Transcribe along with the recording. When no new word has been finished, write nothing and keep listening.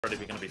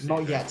Already gonna be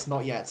not yet,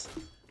 not yet.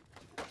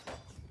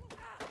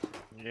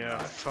 Yeah,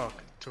 fuck.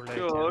 Too late.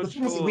 The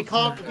thing is, we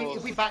can't.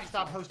 If we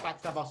backstab, host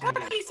backstab us.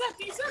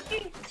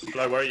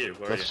 Flo, where are you?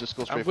 Where are Let's you? just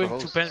go I'm straight going for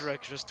to host.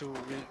 Penrek just to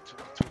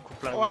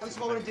comply. Oh, this is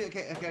what I'm gonna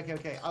do.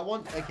 Okay. I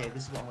want. Okay,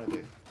 this is what I'm gonna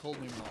do.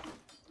 Hold me more.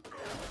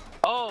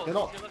 Oh! They're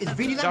not. It's VD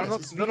They are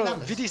landless. not. No,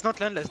 VD is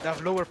not landless. They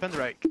have lower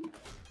Penrek.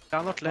 They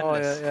are not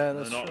landless. Oh yeah, They're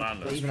that's not true. They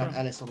landless. even have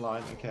Ellis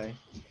online. Okay.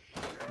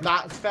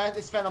 Nah, it's fair.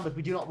 It's fair numbers.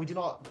 We do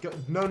not. Go,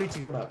 no need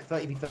to work.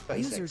 30v36.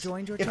 User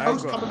joined your If channel.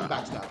 host come in, we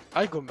backstab.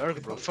 I go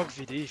Merc, bro. Fuck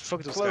VD.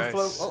 Fuck those Flo,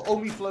 guys.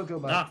 only Flo go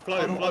back. Nah, Flo,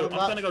 I'm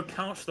gonna go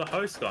couch the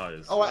host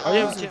guys. Oh, Oh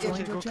yeah, User okay,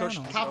 joined go your coach.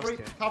 channel. Cavalry,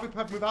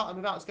 move out.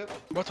 Let's go.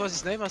 What was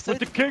his name? I With said.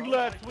 the king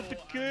left! With the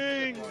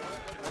king! Gates,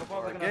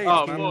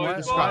 Oh, man.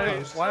 boy,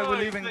 Why are we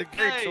boy, leaving the the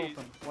gates gates.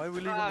 open? Why are we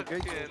leaving the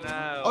gates Fucking open?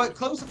 hell. Oh, wait,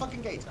 close the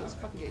fucking gates. Close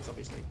the fucking gates,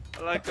 obviously.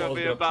 I like to Oh,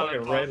 be the a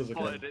fucking raiders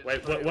Bannerlord. again.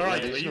 Wait, where are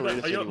you? there's Are no you at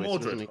raiders anyway, so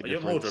Mordred? we can Are you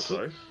at get fine. Mordred,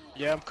 Flo?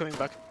 Yeah, I'm coming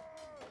back.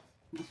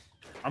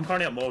 I'm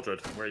currently at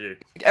Mordred. Where are you?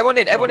 Everyone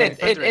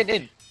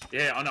in.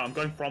 Yeah, I know. I'm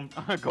going from.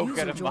 Go User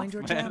get him, joined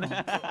your man.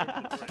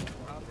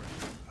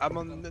 I'm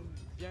on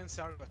bien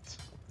Sarbat.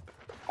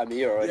 I'm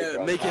here already. Yeah,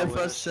 bro. make it I'm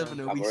first 7,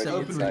 it'll be already 7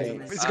 Open inside. the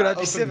gates. It's gonna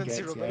be Open the 7-0,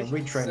 gates, buddy. yeah.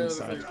 Retrain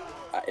inside.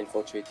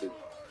 Infiltrated.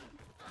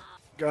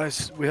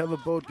 Guys, we have a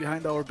boat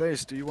behind our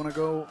base. Do you want to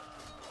go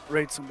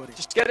raid somebody?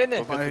 Just get in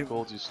there. Go get the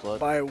gold, you slut.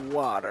 By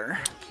water.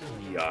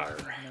 Yar.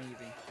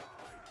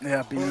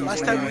 Yeah, be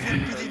Last time we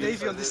did PD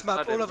Navy on this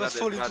map, all of us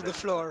fall into the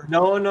floor.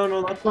 No,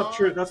 that's not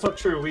true. That's not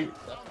true. We.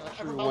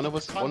 One of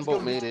us, one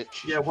boat made it.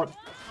 Yeah, what?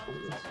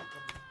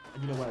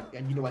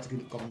 And you know where to go,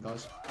 Goblin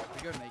guys.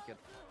 We go naked.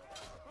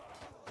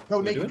 Go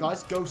naked,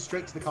 guys. Go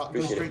straight to the car.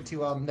 Go straight to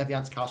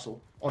Neviant's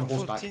castle on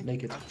horseback, 14.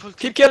 naked.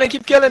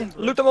 Keep killing.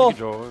 Loot them all.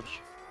 George.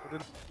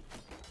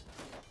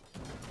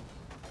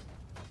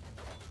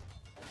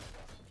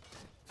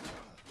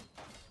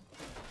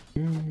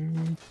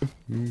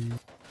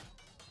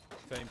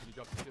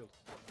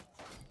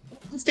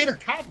 Stay their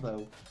cab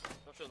though.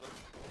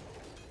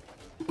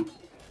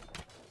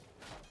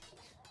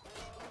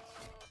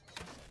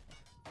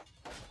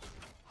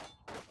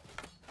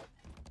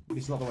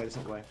 It's not the way. It's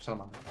not the way. Shut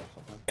up,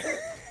 man.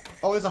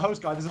 Oh, there's a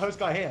host guy. There's a host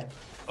guy here.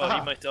 Oh,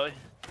 he might die.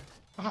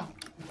 Aha.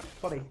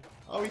 Funny.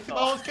 Oh, he's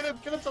oh, kill him!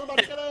 Kill him!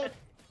 Somebody kill him!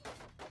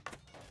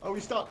 Oh,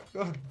 he's stuck.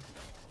 Oh,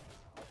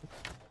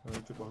 he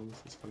took my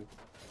horse. It's funny.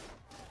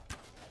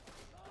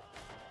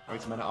 Oh,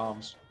 he's men at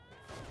arms.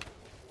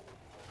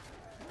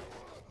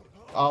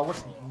 Oh,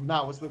 what's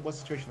the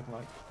situation looking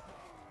like?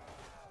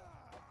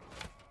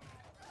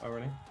 Oh,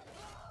 really?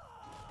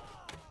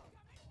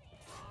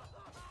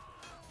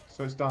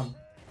 So it's done.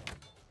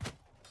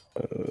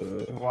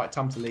 Right,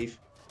 time to leave.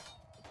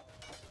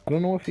 I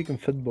don't know if he can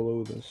fit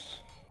below this.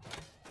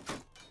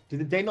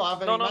 Did they not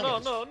have any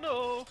manuals?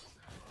 No.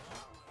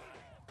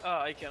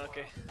 Ah, I can,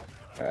 okay.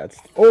 That's.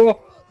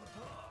 Oh!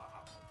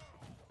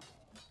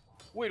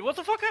 Wait, what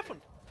the fuck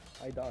happened?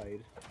 I died.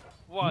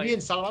 Why? Me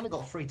and Salamander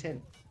got a free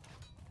tin.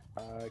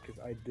 Because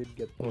I did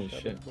get. Oh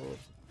shit.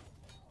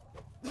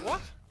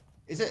 What?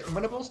 Is it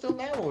winnable still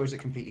now, or is it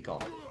completely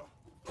gone?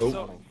 Oh,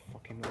 So- my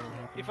fucking what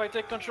happened? If I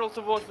take control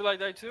to vote, will I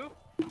die too?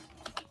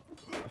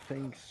 I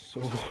think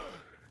so.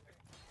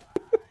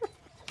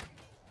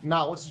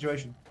 Now, what's the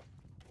situation?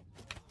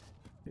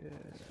 Yeah.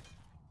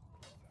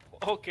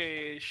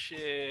 Okay,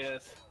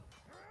 shit.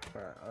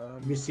 Alright,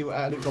 Let me see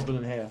what Loot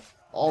Goblin in here.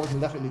 Oh, we can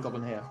definitely Loot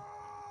Goblin here.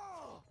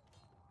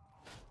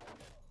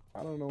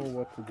 I don't know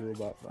what to do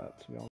about that, to be honest.